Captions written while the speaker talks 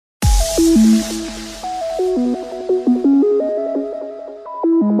This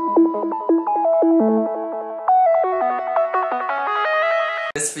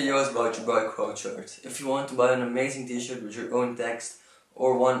video is about your boy quote shirts. If you want to buy an amazing t-shirt with your own text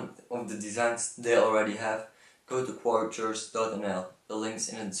or one of the designs they already have, go to quoteshirts.nl. The link's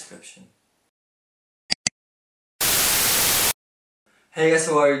in the description. Hey guys,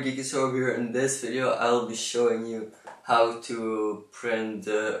 how are you? Geeky Sohrab here. In this video I'll be showing you how to print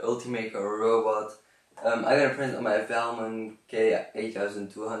the Ultimaker robot. I'm gonna print on my Velleman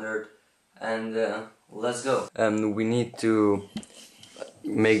K8200 and let's go. We need to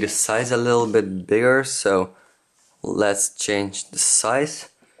make the size a little bit bigger, so let's change the size,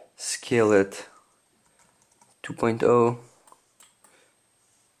 scale it 2.0.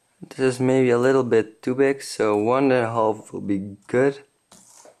 This is maybe a little bit too big, so 1.5 will be good.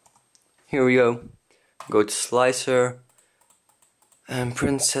 Here we go. Go to slicer and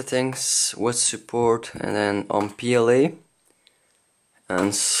print settings with support, and then on PLA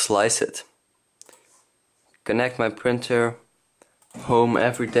and slice it. Connect my printer, home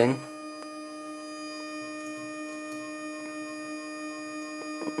everything.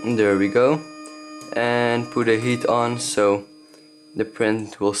 There we go. And put the heat on so the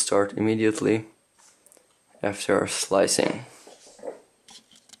print will start immediately after slicing.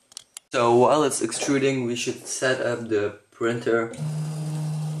 So while it's extruding, we should set up the printer.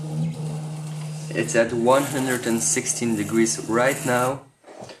 It's at 116 degrees right now,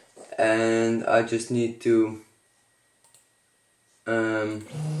 and I just need to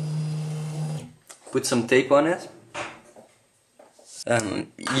put some tape on it.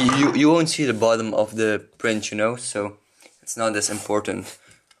 You won't see the bottom of the print, you know, so it's not as important.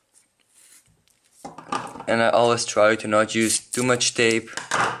 And I always try to not use too much tape.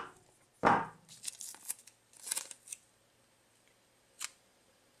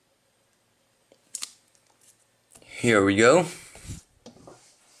 Here we go.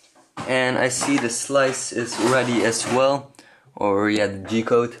 And I see the slice is ready as well, or yeah, the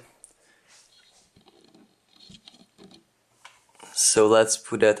G-code. So let's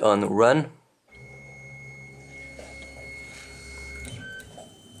put that on run.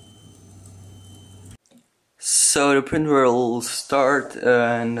 So the print will start,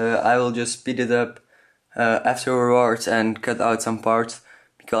 and I will just speed it up afterwards and cut out some parts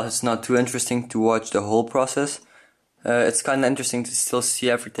because it's not too interesting to watch the whole process. It's kinda interesting to still see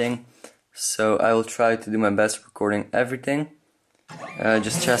everything, so I will try to do my best recording everything.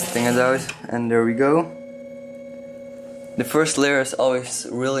 Just testing it out, and there we go. The first layer is always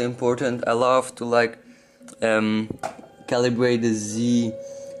really important. I love to calibrate the Z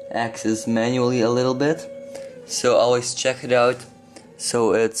axis manually a little bit, so always check it out,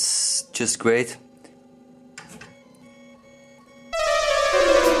 so it's just great.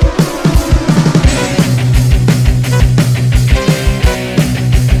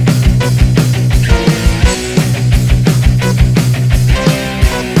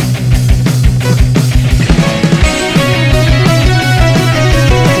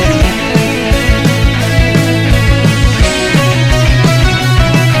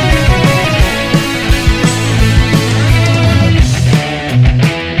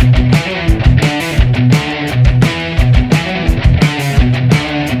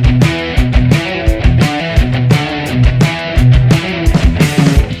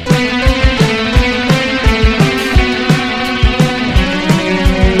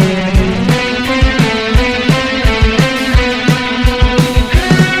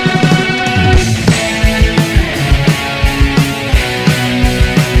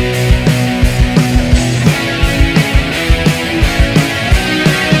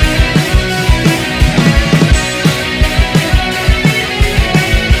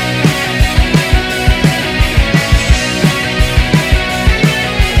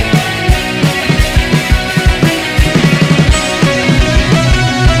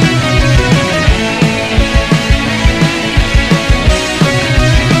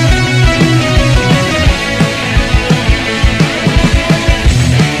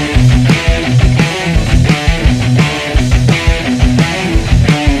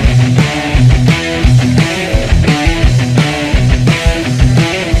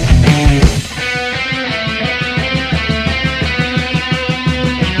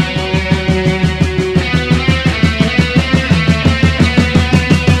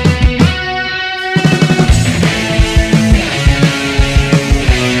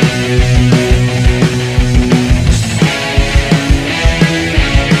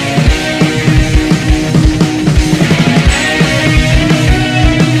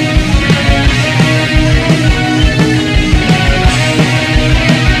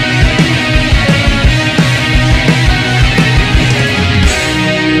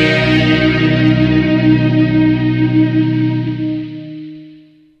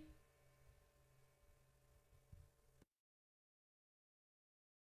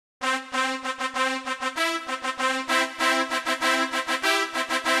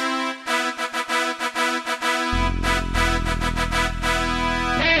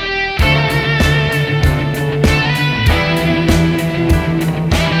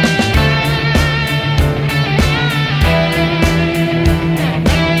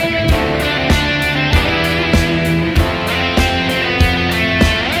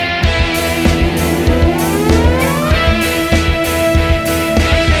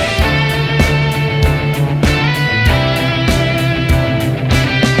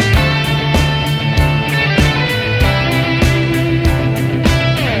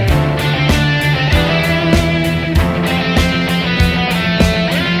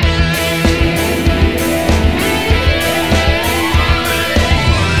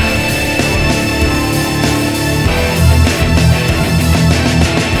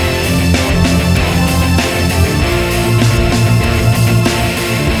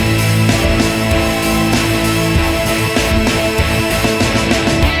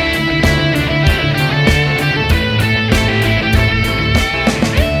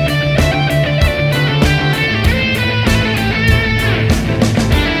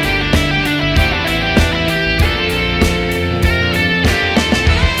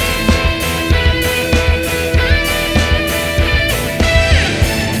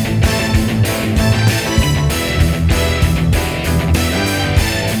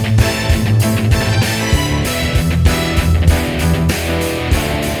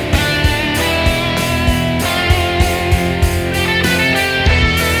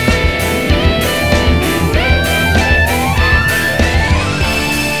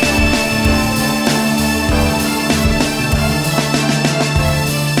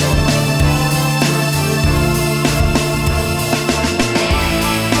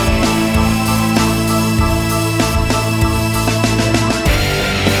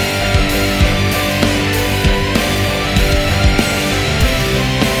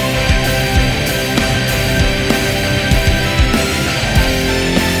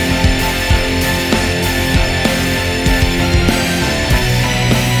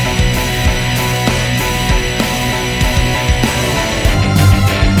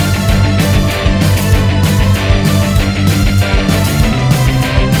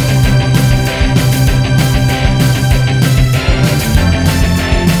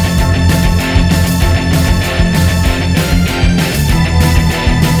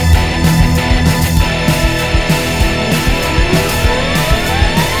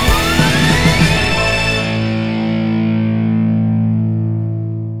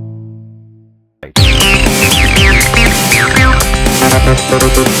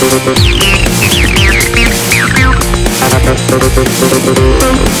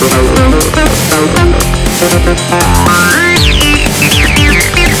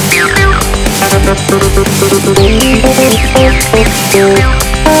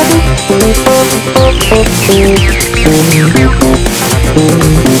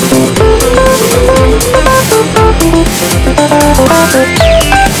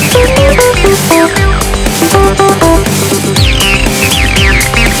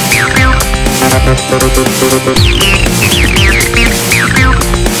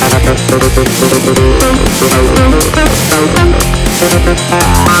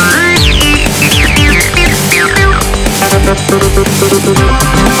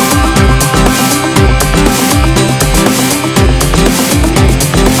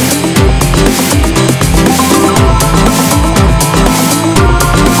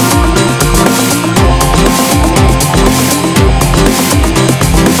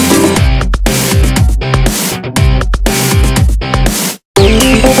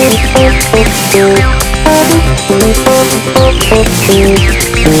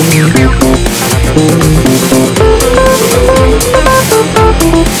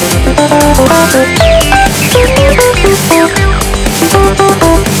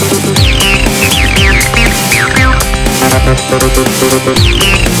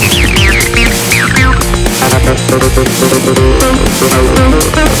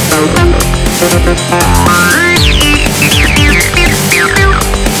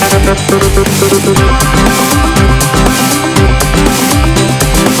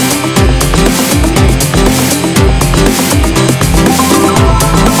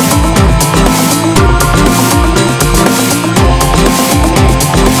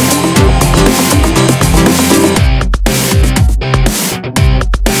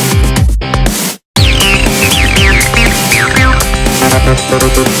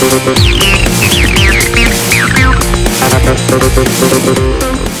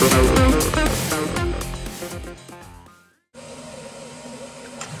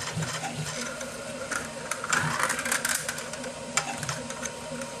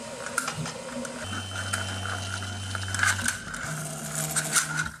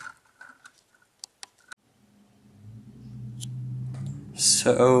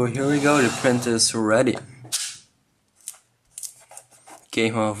 So here we go, the print is ready.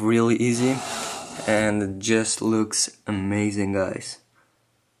 Came off really easy and it just looks amazing, guys.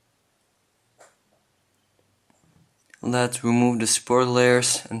 Let's remove the support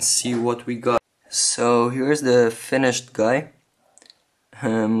layers and see what we got. So here's the finished guy.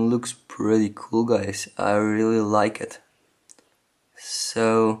 Looks pretty cool, guys. I really like it.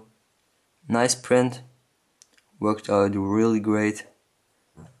 So nice print, worked out really great,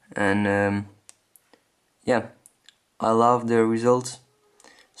 and yeah, I love the results.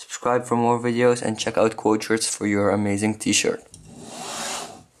 Subscribe for more videos and check out Quote Shirts for your amazing t-shirt.